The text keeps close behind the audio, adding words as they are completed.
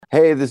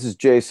Hey, this is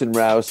Jason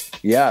Rouse.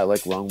 Yeah, I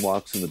like long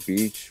walks on the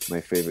beach.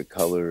 My favorite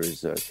color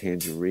is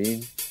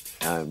tangerine.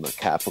 I'm a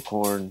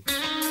Capricorn.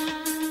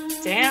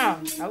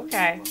 Damn.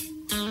 Okay.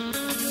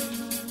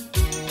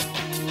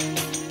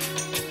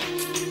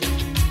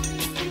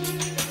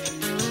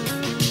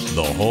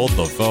 The Hold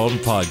the Phone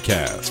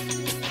Podcast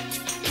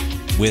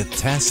with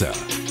Tessa.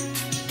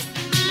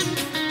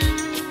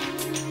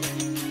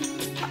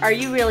 Are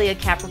you really a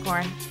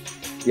Capricorn?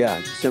 Yeah,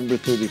 December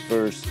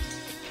 31st.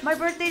 My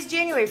birthday's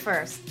January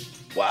 1st.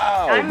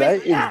 Wow,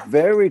 that is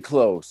very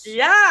close.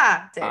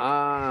 Yeah.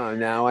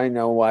 Now I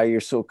know why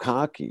you're so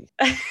cocky.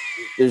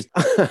 There's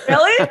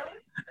Really?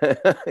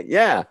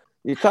 Yeah,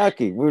 you're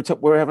cocky.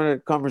 We're having a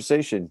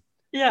conversation.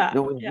 Yeah.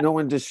 No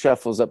one just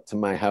shuffles up to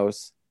my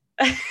house.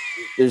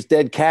 There's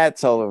dead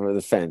cats all over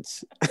the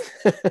fence.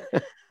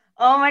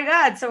 Oh my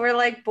God. So we're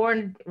like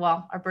born,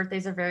 well, our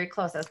birthdays are very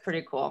close. That's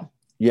pretty cool.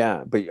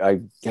 Yeah, but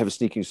I have a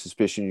sneaking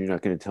suspicion you're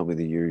not going to tell me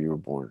the year you were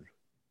born.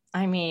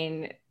 I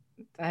mean,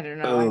 I don't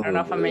know. I don't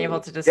know if I'm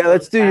able to disclose. Yeah,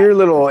 let's do your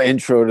little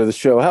intro to the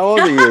show. How old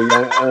are you?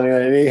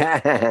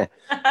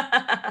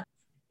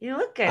 You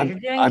look good. You're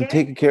doing I'm good.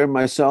 taking care of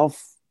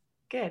myself.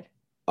 Good.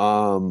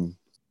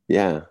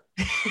 Yeah.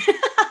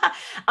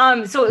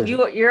 So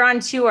you're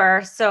on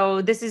tour.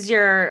 So this is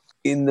your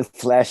In the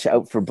Flesh,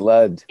 Out for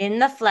Blood. In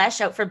the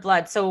Flesh, Out for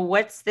Blood. So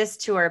what's this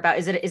tour about?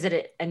 Is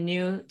it a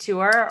new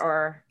tour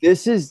or?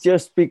 This is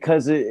just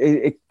because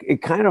it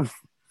kind of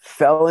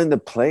fell into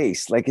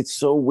place. Like, it's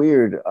so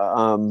weird.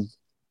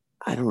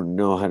 I don't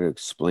know how to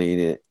explain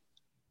it.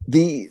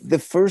 The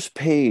first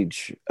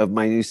page of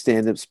my new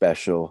stand-up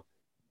special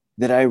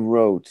that I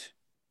wrote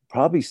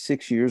probably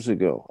 6 years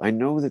ago. I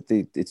know that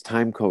it's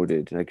time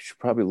coded. I should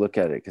probably look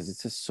at it because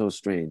it's just so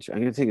strange.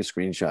 I'm going to take a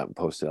screenshot and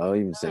post it. I'll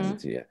even send it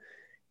to you.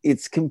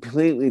 It's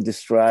completely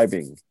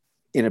describing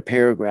in a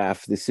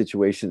paragraph the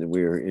situation that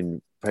we're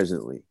in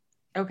presently.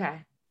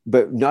 Okay.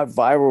 But not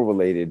viral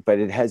related, but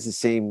it has the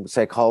same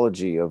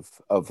psychology of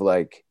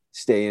like,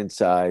 stay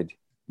inside,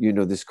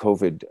 this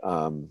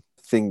COVID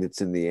thing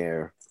that's in the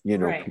air.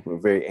 Right. People are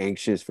very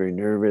anxious, very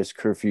nervous,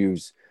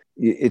 curfews.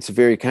 It's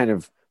very kind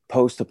of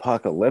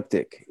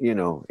post-apocalyptic,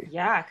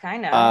 Yeah,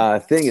 kind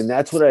of. thing. And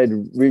that's what I'd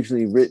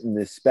originally written.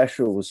 This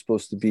special was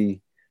supposed to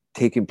be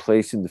taking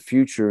place in the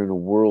future in a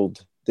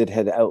world that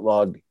had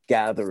outlawed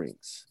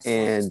gatherings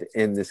and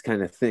this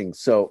kind of thing.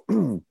 So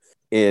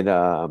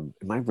am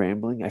I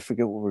rambling? I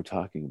forget what we're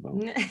talking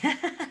about.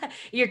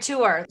 Your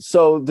tour.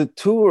 So the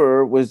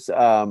tour was,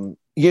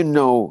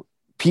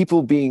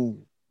 people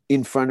being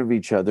in front of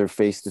each other,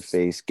 face to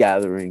face,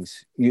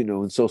 gatherings,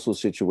 in social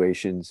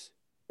situations,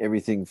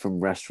 everything from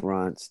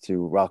restaurants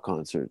to rock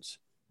concerts,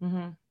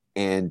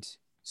 and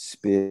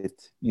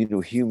spit,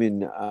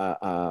 human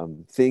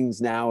things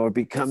now are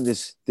become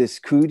this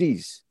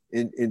cooties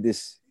in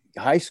this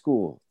high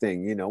school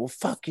thing, well,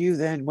 fuck you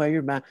then, wear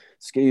your mask.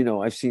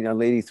 I've seen a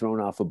lady thrown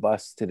off a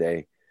bus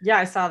today. Yeah,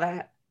 I saw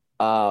that.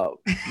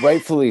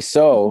 Rightfully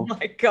so. Oh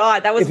my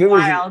God, that was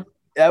wild.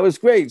 That was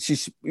great. She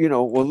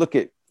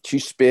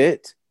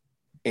spit,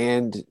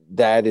 and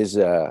that is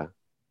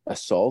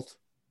assault.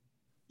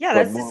 Yeah,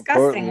 that's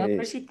disgusting. What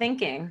was she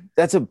thinking?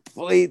 That's a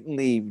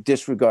blatantly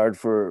disregard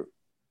for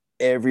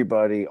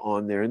everybody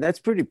on there. And that's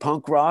pretty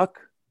punk rock.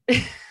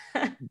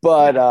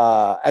 But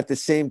at the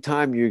same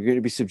time, you're going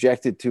to be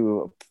subjected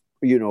to,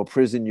 a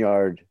prison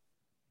yard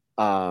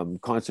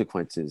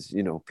consequences.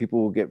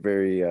 People will get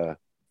very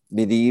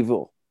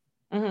medieval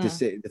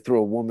to throw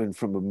a woman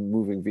from a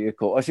moving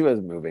vehicle. Oh, she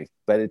wasn't moving,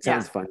 but it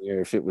sounds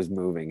funnier if it was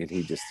moving and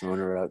he just thrown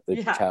her out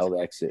the child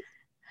exit.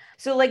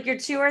 So like your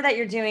tour that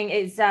you're doing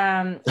is,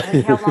 how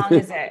long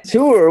is it?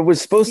 Tour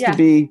was supposed to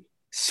be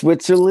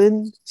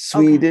Switzerland,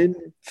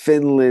 Sweden,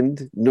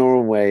 Finland,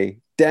 Norway,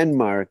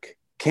 Denmark,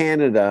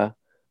 Canada,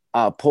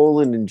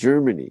 Poland, and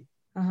Germany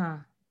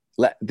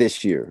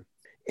this year.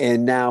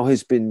 And now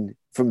has been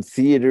from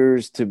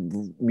theaters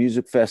to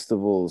music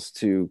festivals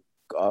to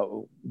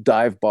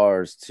dive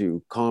bars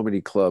to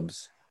comedy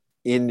clubs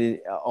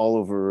all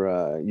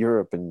over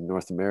Europe and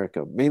North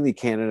America, mainly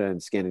Canada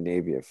and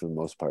Scandinavia for the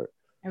most part.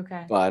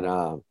 Okay. But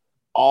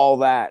all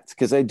that,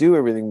 because I do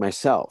everything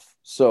myself.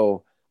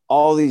 So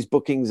all these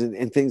bookings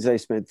and things, I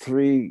spent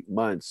 3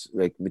 months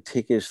like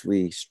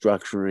meticulously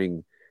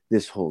structuring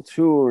this whole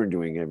tour and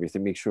doing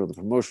everything, make sure the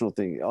promotional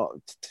thing,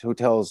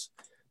 hotels,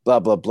 blah,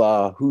 blah,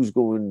 blah, who's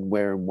going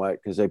where and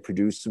what, because I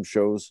produced some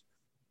shows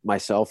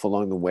myself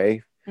along the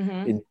way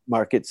in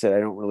markets that I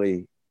don't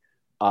really,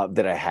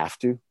 that I have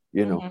to,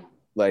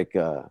 like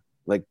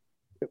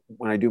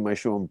when I do my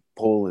show in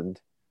Poland,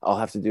 I'll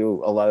have to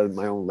do a lot of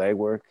my own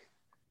legwork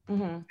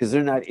because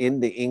they're not in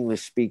the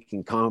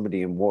English-speaking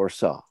comedy in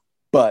Warsaw,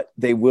 but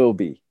they will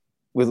be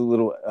with a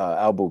little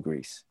elbow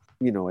grease.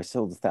 I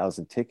sold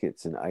 1,000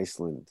 tickets in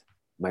Iceland,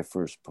 my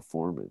first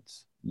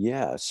performance.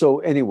 Yeah. So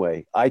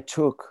anyway, I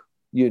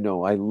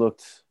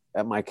looked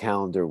at my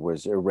calendar,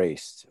 was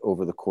erased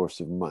over the course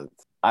of a month.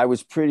 I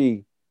was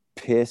pretty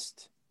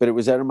pissed, but it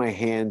was out of my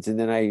hands. And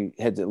then I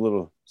had a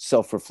little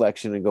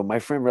self-reflection and go, my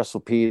friend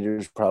Russell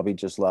Peters probably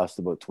just lost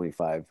about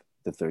 $25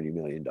 to $30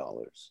 million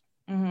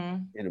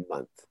in a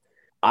month.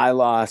 I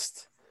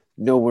lost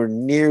nowhere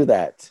near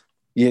that,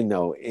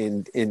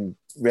 in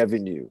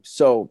revenue.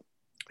 So,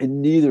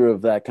 and neither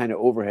of that kind of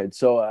overhead.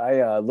 So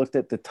I looked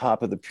at the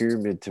top of the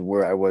pyramid to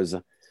where I was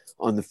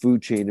on the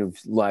food chain of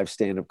live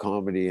stand-up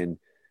comedy and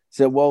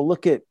said, well,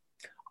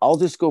 I'll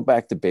just go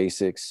back to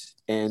basics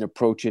and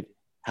approach it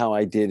how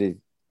I did it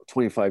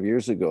 25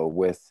 years ago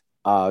with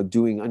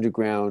doing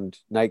underground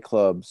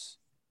nightclubs,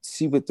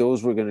 see what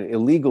those were going to,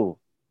 illegal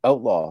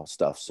outlaw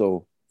stuff.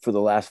 So for the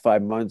last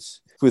 5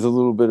 months, with a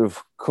little bit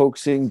of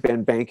coaxing,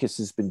 Ben Bankus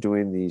has been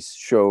doing these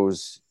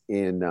shows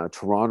in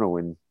Toronto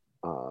and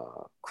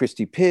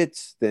Christie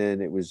Pitts,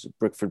 then it was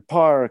Brickford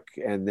Park,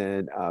 and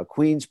then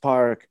Queen's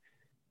Park.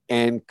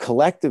 And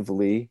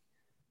collectively,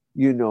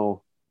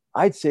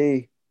 I'd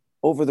say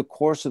over the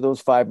course of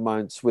those 5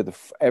 months,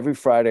 with every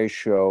Friday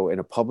show in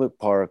a public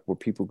park where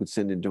people could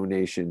send in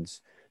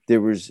donations, there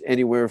was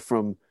anywhere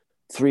from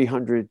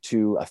 300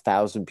 to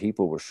 1,000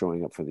 people were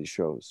showing up for these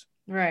shows.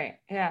 Right.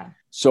 Yeah.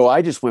 So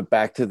I just went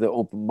back to the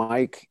open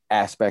mic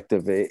aspect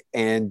of it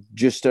and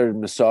just started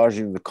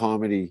massaging the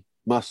comedy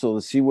muscle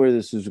to see where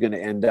this was going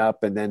to end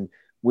up. And then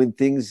when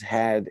things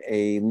had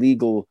a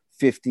legal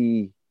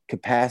 50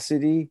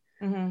 capacity,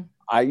 Mm-hmm.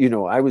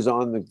 I was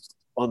on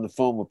the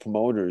phone with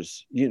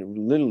promoters,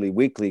 literally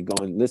weekly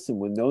going, listen,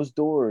 when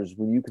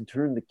you can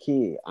turn the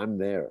key, I'm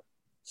there.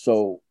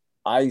 So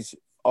I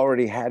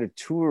already had a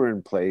tour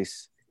in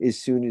place as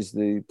soon as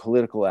the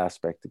political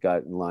aspect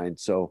got in line.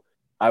 So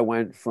I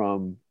went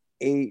from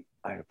over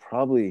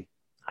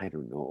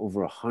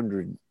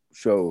 100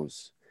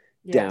 shows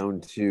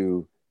down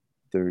to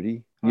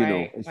 30,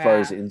 as far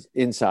as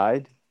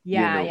inside.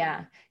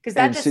 Yeah. Because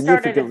that just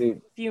started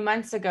a few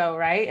months ago,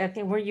 right? I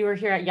think where you were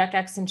here at Yuck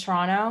X in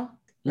Toronto.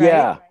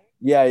 Right?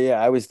 Yeah.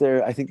 I was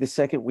there. I think the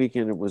second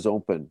weekend it was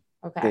open.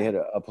 Okay. They had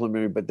a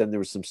preliminary, but then there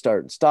was some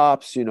start and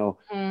stops,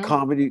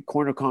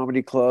 Corner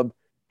Comedy Club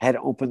had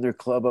opened their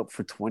club up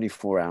for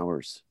 24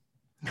 hours.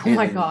 Oh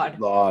my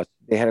God.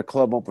 They had a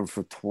club open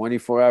for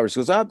 24 hours.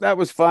 Goes up. That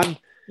was fun.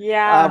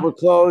 Yeah. We're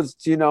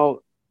closed,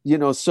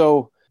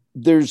 so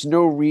there's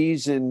no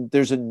reason.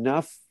 There's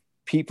enough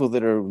people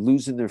that are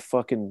losing their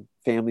fucking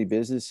family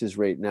businesses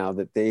right now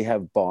that they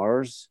have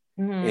bars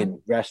and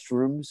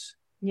restrooms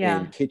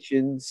and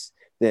kitchens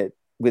that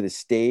with a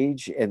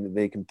stage and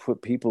they can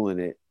put people in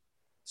it.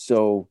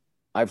 So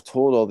I've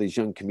told all these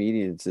young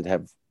comedians that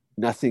have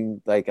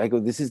nothing, like I go,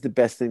 this is the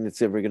best thing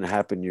that's ever going to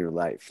happen in your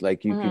life.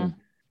 Like you can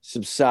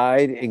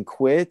subside and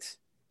quit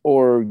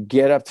or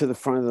get up to the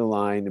front of the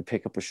line and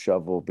pick up a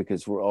shovel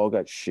because we're all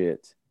got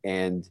shit.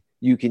 And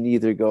you can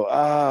either go,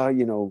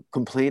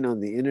 complain on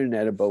the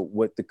internet about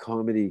what the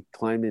comedy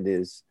climate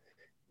is,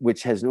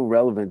 which has no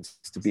relevance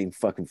to being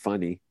fucking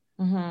funny.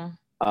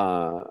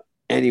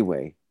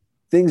 Anyway,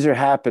 things are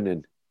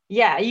happening.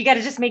 Yeah, you got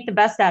to just make the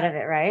best out of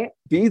it, right?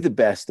 Be the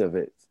best of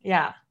it.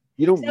 Yeah.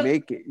 You don't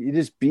make it. You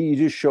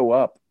just show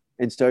up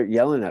and start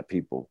yelling at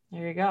people.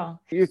 There you go.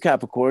 You're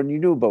Capricorn. You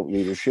know about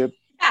leadership.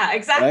 Yeah,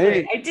 exactly.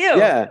 Right? I do.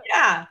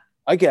 Yeah.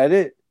 I get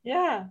it.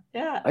 Yeah.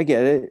 I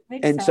get it.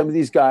 Makes and sense. Some of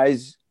these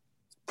guys,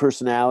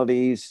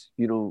 personalities,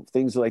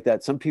 things like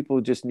that. Some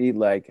people just need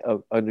like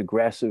an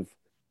aggressive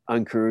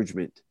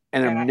encouragement.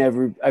 And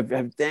I've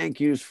had thank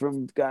yous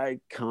from guy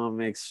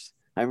comics.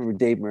 I remember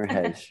Dave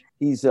Merhej.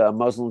 He's a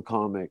Muslim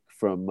comic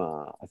from,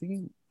 I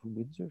think from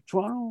Windsor,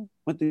 Toronto,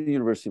 went to the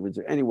University of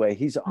Windsor. Anyway,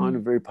 he's on a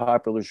very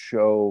popular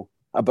show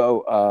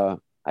about,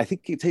 I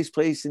think it takes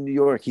place in New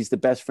York. He's the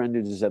best friend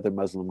of this other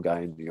Muslim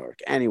guy in New York.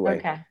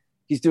 Anyway,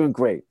 he's doing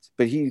great.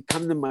 But he'd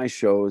come to my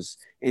shows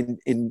and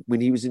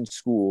when he was in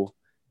school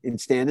and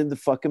stand in the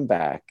fucking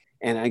back.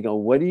 And I go,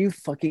 what are you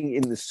fucking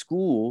in the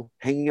school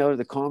hanging out at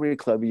the comedy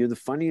club? You're the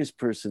funniest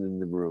person in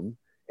the room.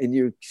 And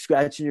you're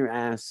scratching your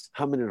ass,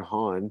 humming and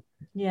hawing.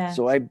 Yeah.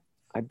 So I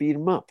beat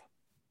him up.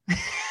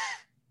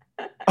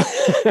 All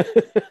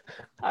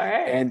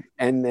right.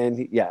 And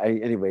then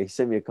anyway, he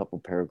sent me a couple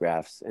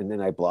paragraphs and then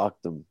I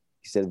blocked him.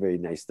 He said a very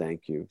nice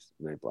thank you,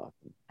 and I blocked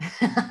him.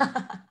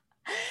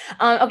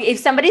 Okay, if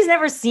somebody's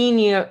never seen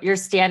your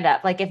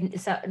stand-up, like if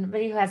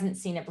somebody who hasn't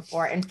seen it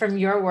before, and from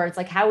your words,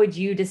 like how would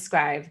you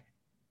describe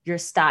your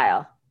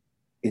style?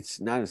 It's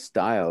not a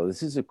style.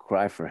 This is a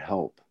cry for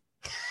help.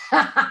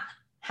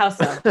 How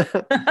so?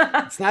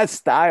 It's not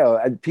style.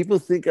 People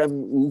think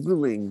I'm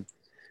oogling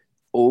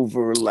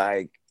over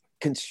like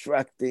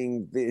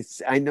constructing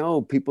this. I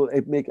know people,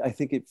 I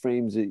think it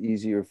frames it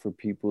easier for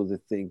people to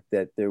think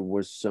that there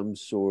was some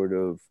sort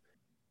of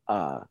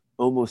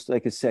almost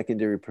like a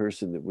secondary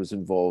person that was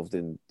involved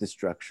in the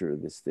structure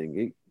of this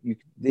thing.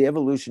 The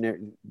evolutionary,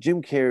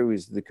 Jim Carrey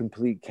was the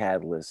complete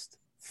catalyst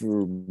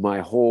for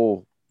my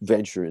whole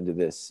venture into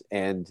this,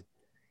 and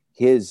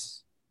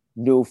his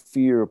no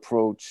fear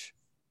approach.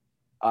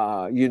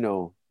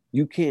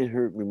 You can't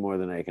hurt me more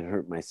than I can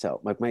hurt myself.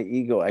 Like my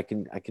ego, I've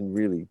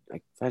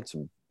had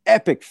some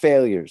epic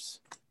failures,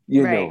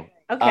 know.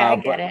 Okay, I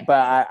get it.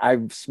 But I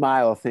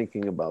smile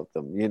thinking about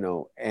them,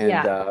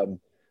 and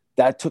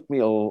that took me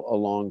a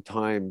long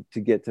time to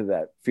get to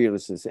that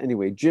fearlessness.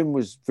 Anyway, Jim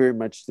was very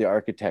much the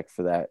architect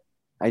for that.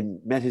 I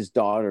met his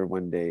daughter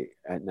one day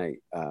at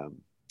night,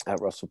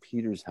 at Russell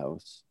Peters'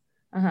 house.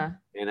 Uh-huh.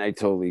 And I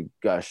totally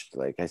gushed.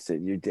 Like I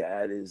said, your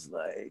dad is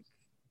like,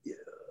 yeah,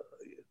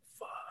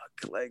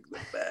 fuck, like the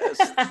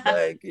best.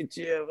 Like,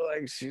 Jim,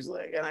 like, she's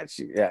like,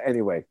 yeah,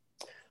 anyway.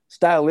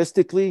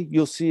 Stylistically,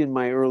 you'll see in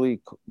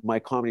my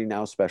Comedy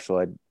Now special,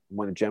 I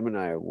won a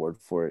Gemini Award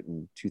for it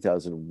in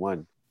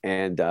 2001.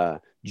 And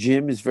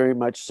Jim is very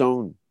much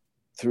sewn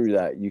through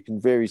that. You can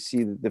very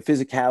see the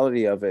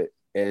physicality of it,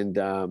 and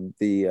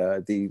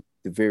the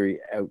very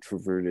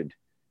outroverted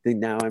thing.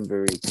 Now I'm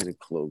very kind of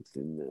clothed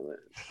in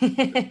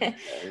that.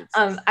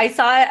 I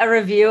saw a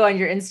review on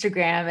your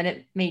Instagram and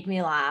it made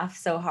me laugh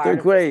so hard. They're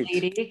great.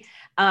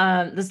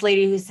 This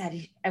lady who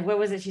said, what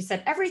was it? She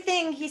said,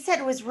 everything he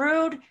said was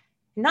rude,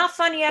 not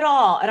funny at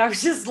all. And I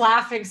was just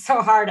laughing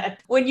so hard.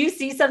 When you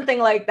see something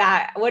like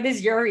that, what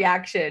is your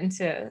reaction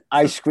to?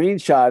 I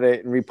screenshot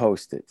it and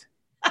repost it.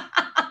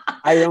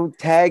 I don't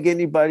tag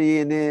anybody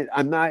in it.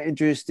 I'm not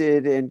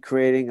interested in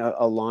creating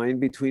a line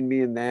between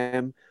me and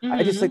them. Mm-hmm.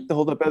 I just like to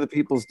hold up other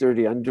people's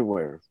dirty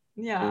underwear.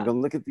 Yeah. And go,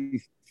 look at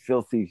these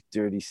filthy,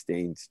 dirty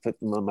stains, put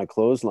them on my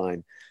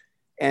clothesline.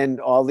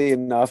 And oddly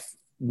enough,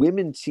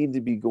 women seem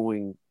to be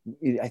going,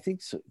 I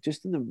think so,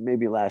 just in the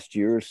maybe last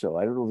year or so.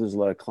 I don't know if there's a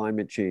lot of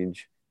climate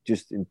change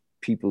just in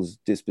people's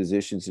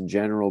dispositions in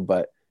general,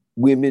 but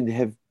women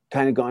have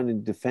kind of gone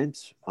in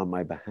defense on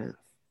my behalf.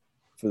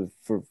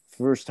 For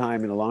first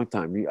time in a long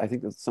time. I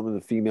think that some of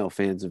the female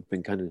fans have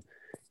been kind of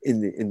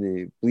in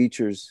the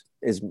bleachers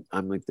as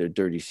I'm like their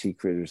dirty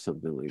secret or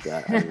something like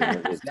that. I don't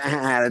know.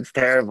 That's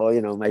terrible.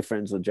 You know, my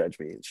friends will judge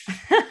me.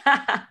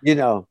 You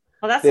know,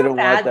 well, that's not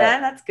bad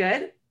then. That's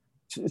good.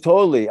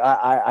 Totally.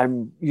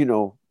 I'm, you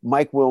know,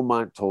 Mike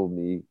Wilmot told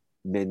me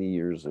many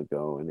years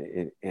ago,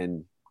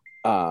 and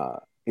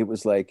it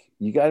was like,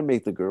 you got to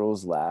make the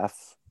girls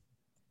laugh.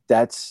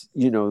 That's,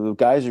 you know, the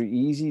guys are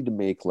easy to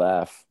make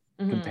laugh.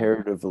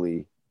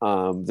 Comparatively,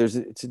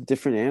 it's a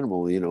different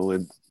animal, you know,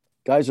 and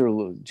guys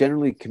are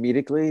generally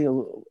comedically a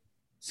little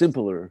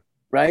simpler,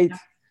 right?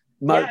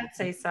 Yeah, I'd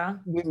say so.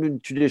 Women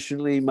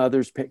traditionally,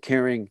 mothers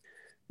carrying,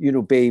 you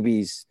know,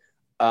 babies.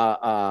 They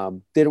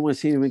don't want to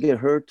see anybody get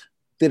hurt.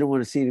 They don't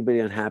want to see anybody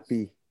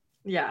unhappy.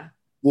 Yeah.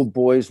 Well,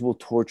 boys will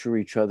torture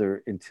each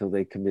other until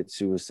they commit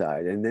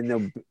suicide, and then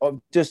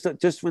they'll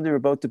just when they're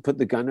about to put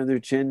the gun on their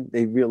chin,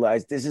 they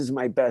realize this is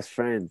my best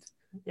friend.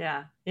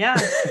 Yeah.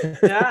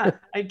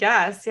 I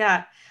guess.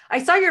 Yeah.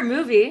 I saw your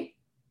movie.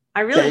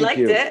 I really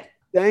liked it.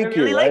 Thank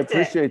you. I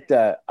appreciate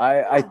that.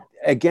 I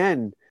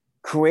again,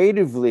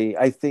 creatively,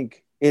 I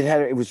think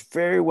it was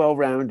very well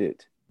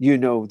rounded. You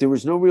know, there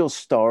was no real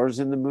stars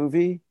in the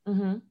movie,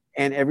 and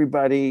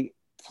everybody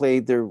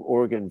played their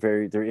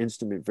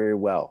instrument very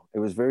well. It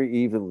was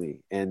very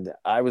evenly, and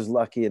I was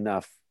lucky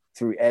enough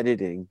through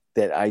editing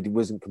that I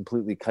wasn't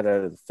completely cut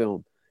out of the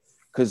film.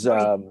 Because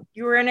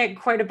you were in it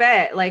quite a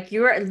bit. Like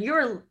you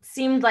were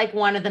seemed like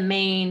one of the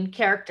main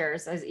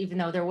characters, even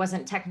though there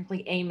wasn't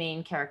technically a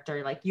main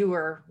character. Like you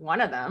were one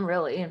of them,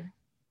 really.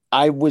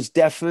 I was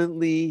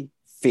definitely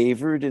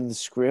favored in the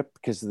script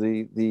because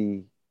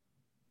the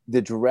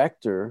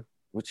director,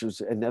 which was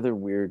another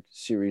weird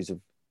series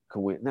of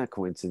not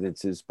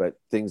coincidences, but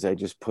things I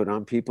just put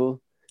on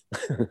people.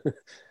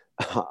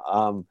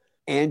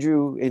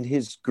 Andrew and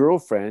his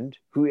girlfriend,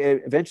 who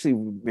eventually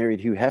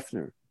married Hugh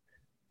Hefner.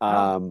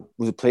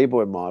 Was a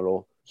Playboy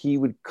model. He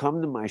would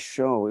come to my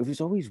show. It was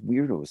always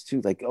weirdos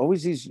too, like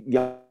always these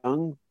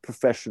young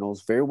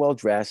professionals, very well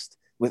dressed,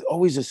 with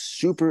always a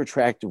super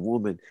attractive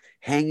woman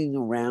hanging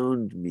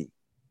around me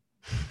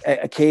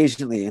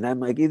occasionally. And I'm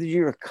like, either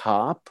you're a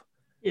cop,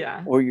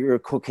 or you're a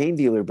cocaine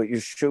dealer, but your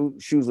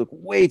shoes look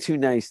way too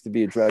nice to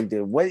be a drug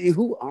dealer.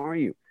 Who are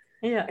you?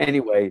 Yeah.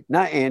 Anyway,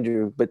 not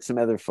Andrew, but some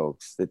other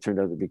folks that turned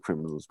out to be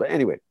criminals. But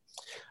anyway,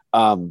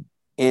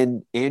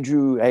 and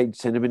Andrew, I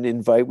sent him an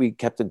invite. We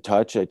kept in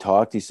touch. I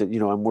talked. He said, you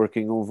know, I'm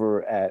working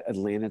over at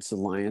Atlantis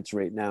Alliance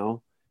right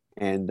now.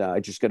 And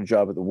I just got a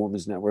job at the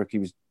Women's Network. He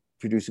was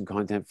producing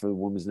content for the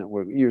Women's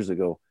Network years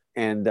ago.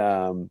 And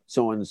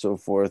so on and so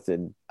forth.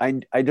 And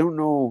I don't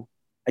know.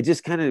 I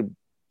just kind of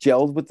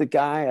gelled with the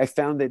guy. I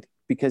found that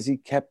because he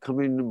kept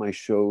coming to my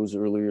shows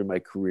earlier in my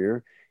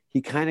career,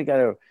 he kind of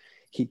got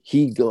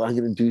he go, I'm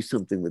going to do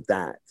something with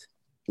that.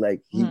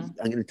 Like I'm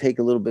going to take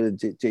a little bit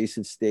of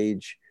Jason's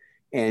stage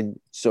and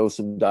sew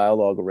some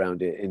dialogue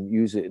around it and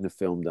use it in a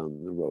film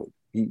down the road.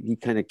 He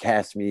kind of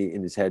cast me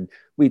in his head.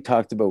 We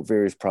talked about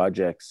various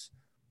projects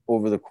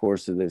over the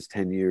course of those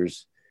 10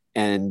 years.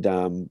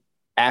 And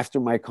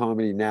after my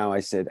Comedy Now, I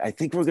said, I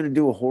think we're going to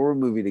do a horror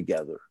movie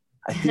together.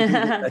 I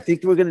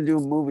think we're going to do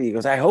a movie. He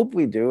goes, I hope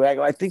we do. I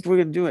go, I think we're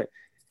going to do it.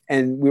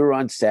 And we were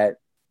on set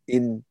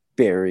in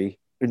Sudbury,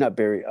 in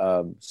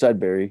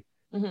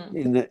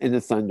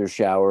the thunder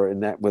shower,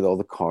 and that with all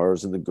the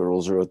cars and the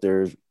girls are out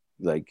there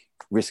like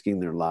risking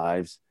their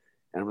lives.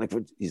 And I'm like,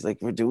 he's like,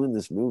 we're doing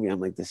this movie.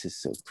 I'm like, this is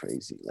so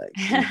crazy. Like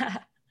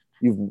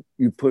you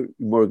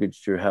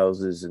mortgaged your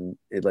houses, and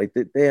it like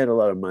they had a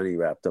lot of money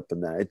wrapped up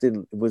in that. It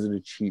wasn't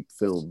a cheap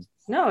film.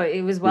 No,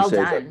 it was well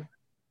done.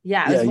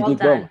 Yeah, it was well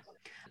done.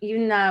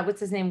 Even what's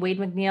his name? Wade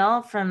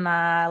McNeil from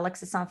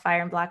Alexis on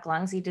Fire and Black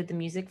Lungs. He did the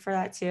music for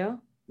that too.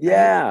 right?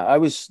 Yeah, I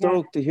was Yeah.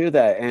 stoked to hear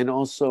that. And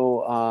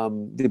also,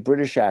 the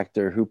British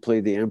actor who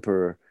played the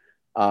Emperor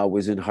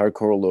was in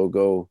Hardcore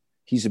Logo.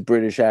 He's a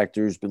British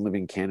actor who's been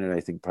living in Canada,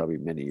 I think, probably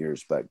many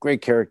years, but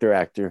great character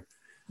actor.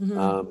 Mhm.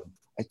 Um,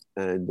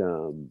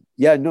 and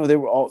yeah, no, they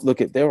were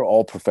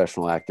all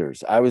professional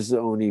actors. I was the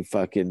only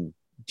fucking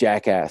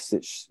jackass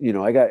that,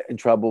 I got in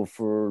trouble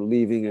for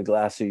leaving a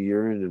glass of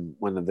urine in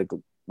one of the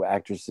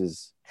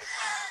actresses'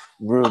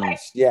 Why,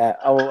 rooms. Yeah,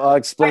 I'll why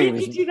explain. It did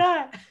was you do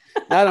that?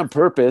 not on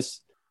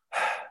purpose.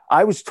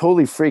 I was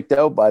totally freaked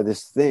out by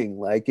this thing.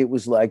 Like it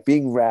was like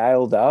being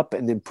riled up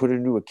and then put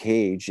into a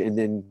cage and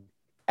then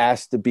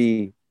asked to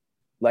be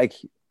like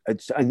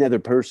another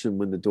person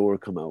when the door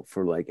come out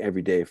for like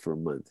every day for a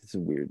month. It's a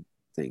weird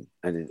thing.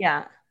 I didn't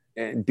Yeah.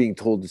 and being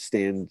told to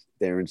stand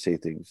there and say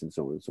things and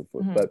so on and so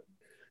forth. Mhm. But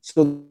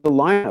so the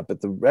lineup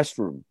at the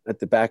restroom at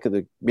the back of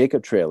the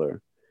makeup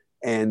trailer,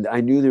 and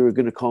I knew they were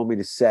going to call me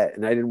to set,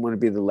 and I didn't want to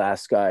be the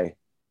last guy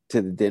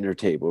to the dinner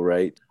table,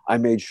 right? I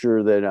made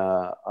sure that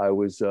I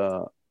was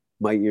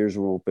my ears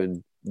were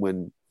open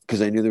when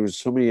because I knew there was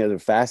so many other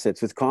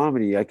facets with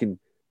comedy. I could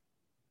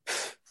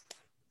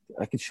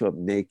show up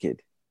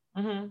naked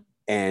Mhm.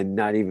 and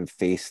not even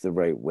face the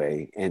right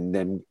way, and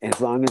then as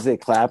long as they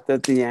clapped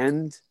at the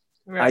end,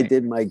 I Right.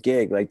 did my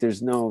gig. Like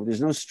there's no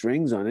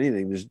strings on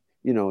anything.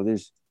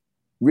 There's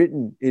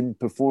written in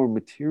perform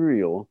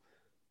material,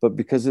 but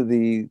because of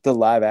the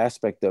live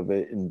aspect of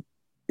it, and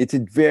it's a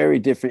very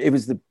different. It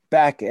was the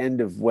back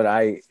end of what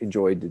I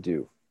enjoyed to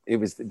do. It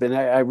was, but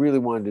I really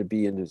wanted to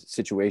be in a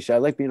situation. I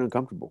like being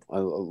uncomfortable. I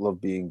love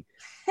being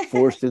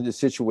forced into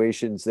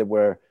situations that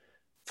where,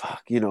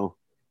 fuck,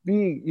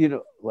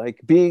 being, like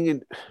being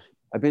in.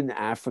 I've been to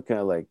Africa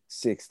like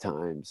 6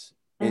 times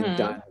and Mhm.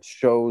 done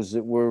shows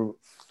that were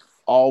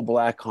all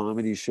black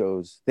comedy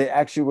shows. They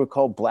actually were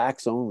called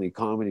Blacks Only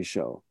Comedy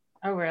Show.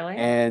 Oh, really?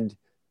 And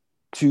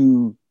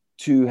to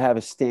to have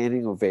a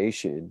standing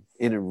ovation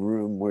in a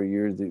room where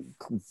you're the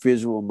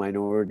visual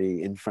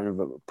minority in front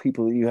of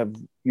people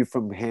you're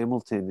from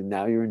Hamilton and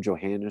now you're in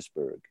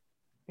Johannesburg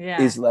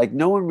Yeah. is like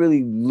no one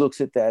really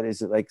looks at that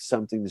as like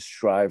something to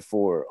strive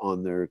for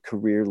on their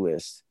career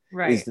list is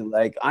Right. to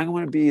like I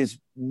want to be as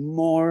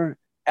more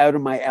out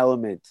of my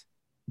element.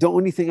 The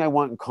only thing I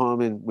want in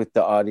common with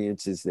the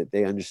audience is that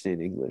they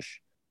understand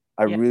English.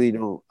 I Yeah. really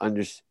don't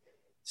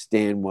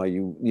understand why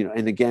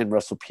and again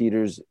Russell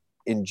Peters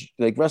and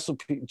like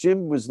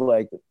Jim was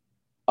like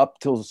up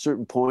till a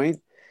certain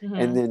point, and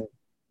Mhm. then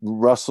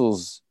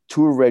Russell's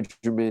tour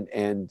regimen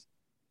and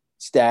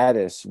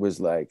status was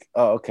like,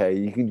 oh, okay,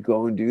 you can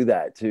go and do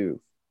that too.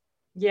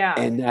 Yeah.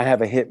 And not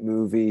have a hit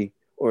movie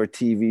or a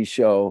TV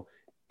show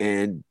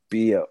and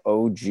be a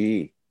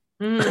OG.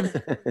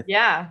 Mhm.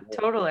 Yeah,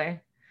 totally.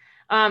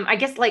 I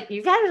guess like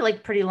you've had a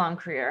like pretty long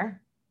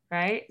career,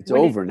 right? It's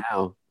When did over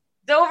now.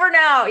 it's over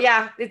now?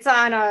 Yeah, it's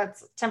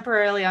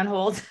temporarily on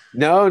hold.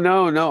 No,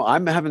 no, no.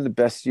 I'm having the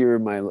best year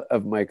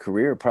of my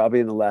career, probably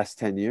in the last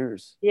 10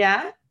 years.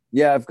 Yeah.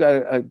 Yeah, I've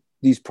got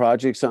these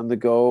projects on the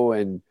go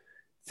and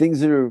things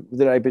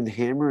that I've been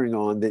hammering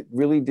on that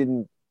really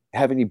didn't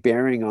have any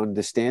bearing on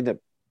the stand-up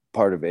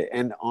part of it.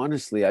 And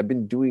honestly, I've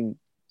been doing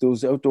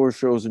those outdoor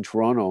shows in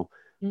Toronto.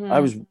 I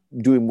Mhm. was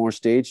doing more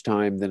stage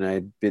time than I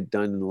had been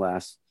done in the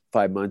last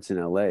 5 months in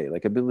LA.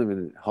 Like I've been living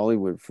in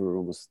Hollywood for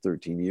almost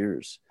 13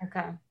 years.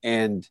 Okay.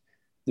 And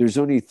there's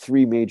only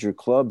three major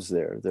clubs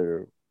there.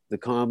 They're the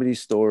Comedy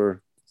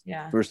Store.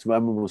 Yeah. First of all,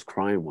 I'm almost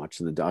crying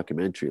watching the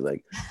documentary.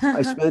 Like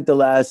I spent the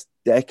last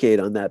decade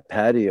on that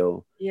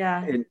patio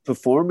Yeah. and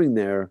performing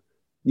there,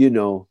 you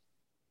know,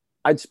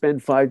 I'd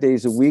spend 5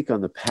 days a week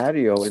on the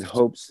patio in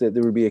hopes that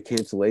there would be a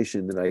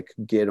cancellation that I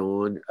could get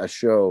on a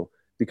show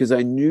because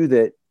I knew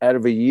that out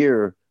of a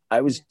year, I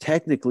was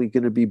technically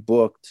going to be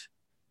booked.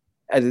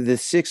 Out of the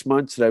 6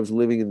 months that I was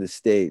living in the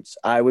States,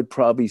 I would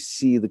probably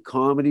see the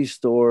Comedy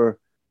Store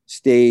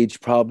stage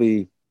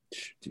probably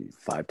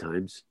 5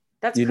 times.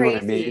 That's You know what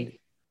I mean? crazy.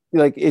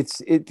 Like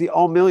the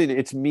all million.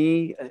 It's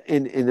me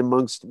in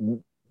amongst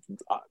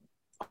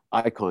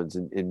icons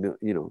and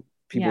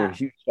people are Yeah.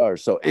 huge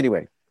stars. So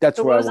anyway, that's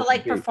So where what I was it want to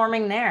like be.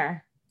 performing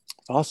there?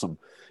 It's awesome.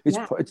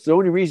 Yeah. It's the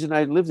only reason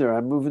I live there.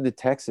 I'm moving to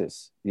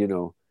Texas.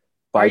 Are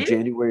By you?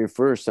 January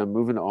 1st, I'm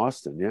moving to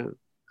Austin. Yeah,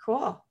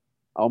 Cool.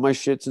 all my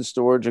shit's in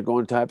storage. I'm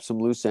going to type some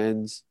loose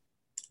ends,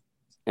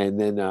 and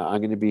then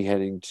I'm going to be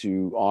heading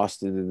to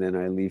Austin, and then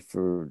I leave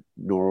for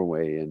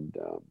Norway and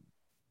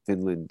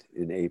Finland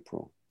in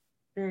April.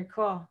 Very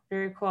cool.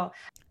 Very cool.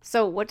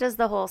 So what does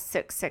the whole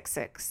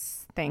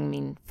 666 thing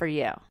mean for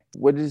you?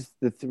 What does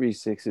the 3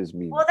 6s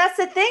mean? Well, that's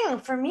the thing.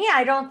 For me,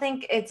 I don't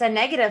think it's a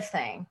negative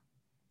thing.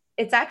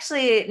 It's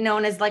actually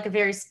known as like a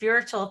very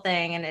spiritual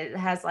thing, and it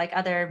has like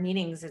other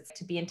meanings. It's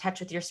to be in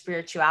touch with your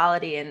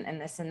spirituality and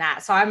this and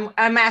that. So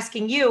I'm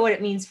asking you what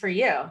it means for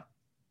you.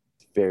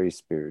 It's very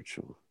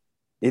spiritual.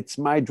 It's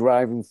my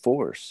driving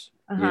force.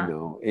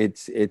 Uh-huh.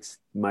 It's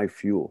my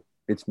fuel.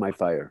 It's my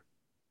fire.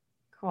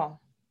 Cool.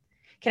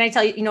 Can I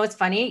tell you, it's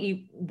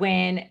funny?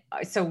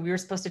 So we were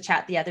supposed to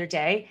chat the other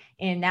day,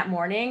 and that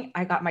morning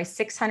I got my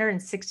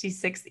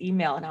 666th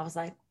email, and I was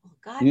like, oh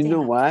God You damn.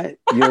 know what?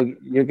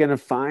 You're gonna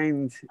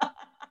find.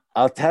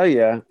 I'll tell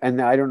you,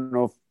 and I don't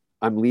know if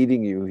I'm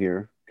leading you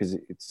here because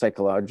it's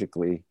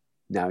psychologically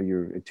now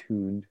you're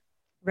attuned to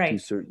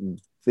Right. certain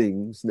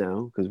things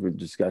now because we're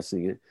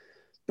discussing it.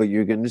 But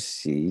you're going to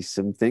see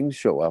some things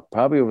show up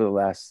probably over the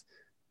last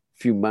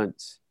few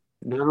months.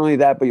 Not only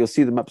that, but you'll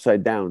see them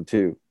upside down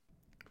too.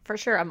 For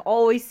sure. I'm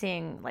always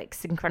seeing like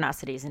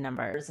synchronicities and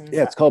numbers. And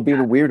Yeah, it's stuff called like being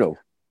a weirdo.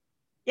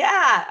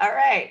 Yeah. All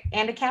right.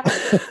 And a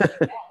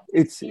Capricorn.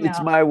 It's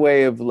my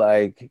way of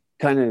like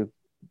kind of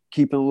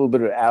keeping a little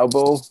bit of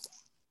elbow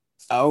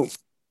out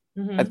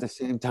at the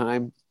same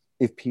time.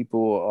 If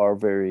people are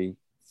very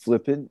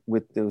flippant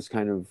with those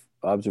kind of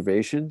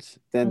observations,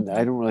 then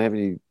I don't really have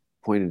any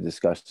point in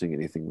discussing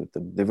anything with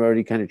them. They've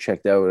already kind of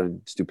checked out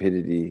on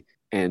stupidity,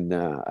 and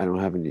I don't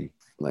have any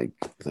like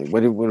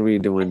what are we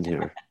doing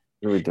here?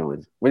 What are we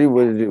doing? What do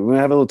we do? We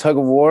have a little tug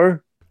of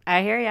war.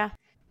 I hear ya.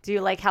 Do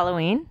you like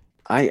Halloween?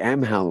 I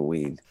am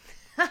Halloween.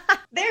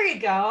 There you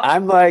go.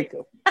 I'm like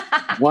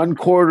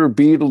 1/4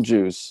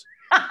 Beetlejuice.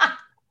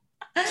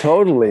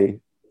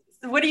 Totally.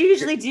 What do you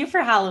usually do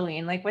for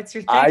Halloween? Like, what's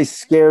your thing? I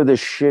scare the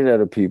shit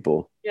out of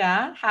people.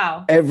 Yeah.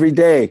 How? Every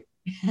day.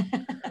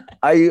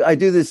 I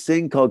do this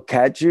thing called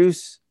cat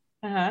juice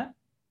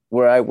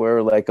where I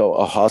wear like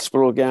a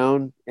hospital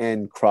gown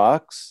and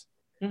Crocs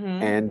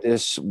and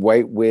this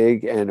white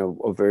wig and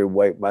a very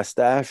white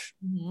mustache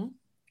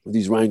with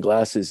these round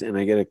glasses, and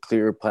I get a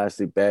clear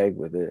plastic bag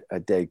with a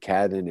dead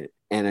cat in it,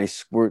 and I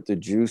squirt the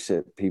juice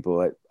at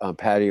people at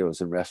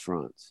patios and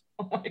restaurants.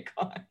 Oh my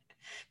God.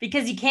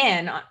 Because you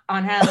can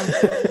on Halloween.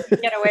 You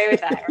get away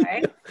with that,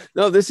 right?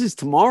 No, this is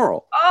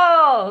tomorrow.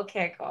 Oh,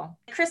 okay, cool.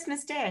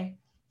 Christmas Day.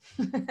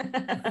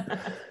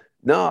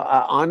 No,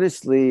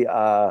 honestly,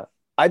 I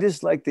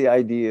just like the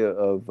idea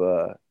of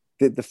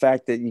the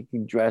fact that you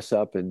can dress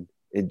up and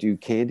do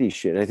candy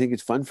shit. I think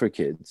it's fun for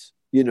kids,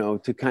 you know,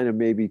 to kind of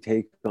maybe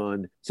take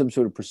on some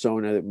sort of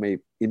persona that may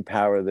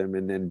empower them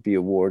and then be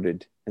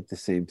awarded at the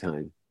same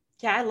time.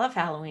 Yeah, I love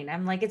Halloween.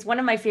 I'm like, it's one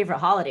of my favorite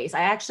holidays.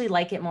 I actually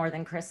like it more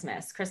than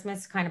Christmas.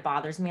 Christmas kind of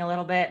bothers me a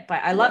little bit,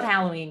 but I love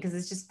Halloween because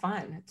it's just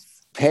fun.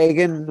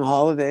 Pagan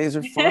holidays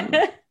are fun.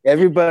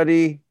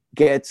 Everybody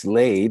gets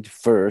laid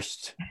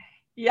first.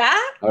 Yeah.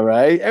 All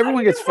right.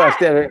 Everyone gets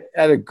fucked at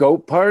a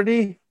goat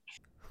party.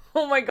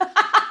 Oh my God.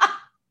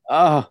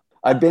 Oh,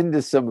 I've been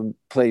to some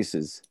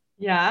places.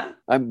 Yeah.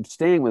 I'm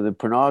staying with a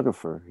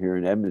pornographer here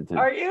in Edmonton.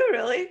 Are you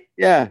really?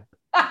 Yeah.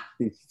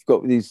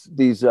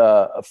 These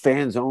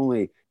fans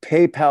only.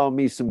 PayPal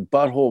me some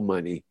butthole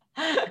money.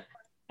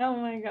 Oh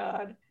my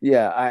God.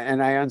 Yeah,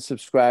 and I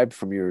unsubscribed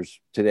from yours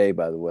today,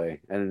 by the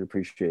way. I didn't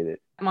appreciate it.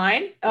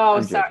 Mine? Oh,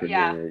 I'm sorry. joking.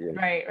 Yeah. Yeah.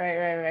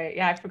 Right.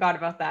 Yeah, I forgot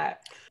about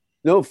that.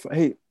 No,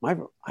 hey, I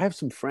have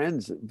some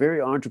friends, very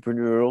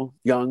entrepreneurial,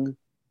 young,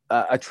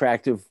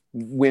 attractive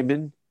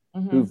women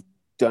who've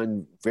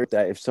done very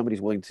that. If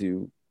somebody's willing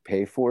to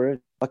pay for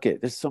it, fuck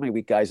it. There's so many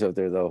weak guys out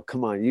there, though.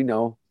 Come on,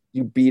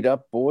 you beat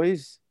up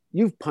boys.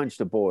 You've punched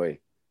a boy.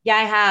 Yeah,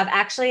 I have.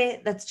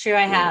 Actually, that's true.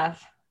 I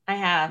have.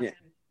 Yeah.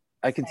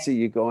 I can see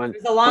you going.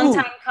 It was a long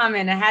time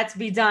coming. It had to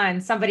be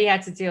done. Somebody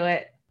had to do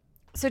it.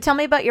 So tell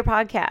me about your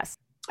podcast.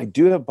 I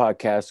do have a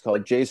podcast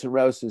called Jason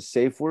Rouse's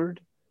Safe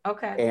Word.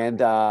 Okay.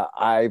 And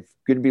I'm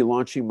going to be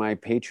launching my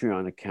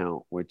Patreon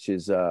account, which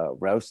is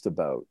Roused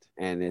About.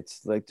 And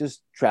it's like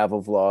just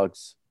travel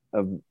vlogs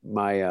of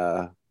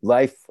my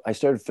life. I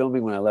started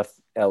filming when I left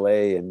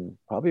LA, and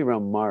probably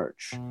around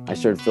March I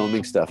started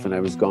filming stuff, and I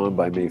was gone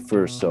by May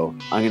 1st. So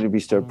I'm going to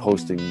start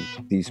posting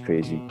these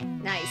crazy.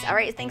 Nice. All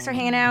right. Thanks for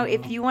hanging out.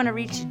 If you want to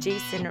reach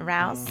Jason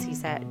Rouse,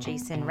 he's at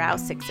Jason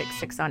Rouse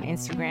 666 on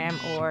Instagram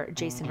or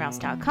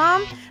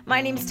jasonrouse.com. My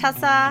name's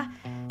Tessa.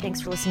 Thanks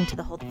for listening to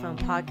the Hold the Phone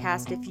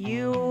podcast. If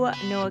you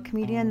know a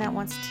comedian that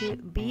wants to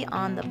be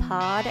on the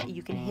pod,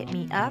 you can hit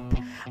me up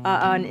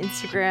on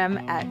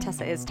Instagram at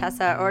Tessa is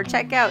Tessa, or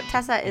check out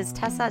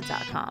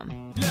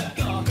tessaistessa.com.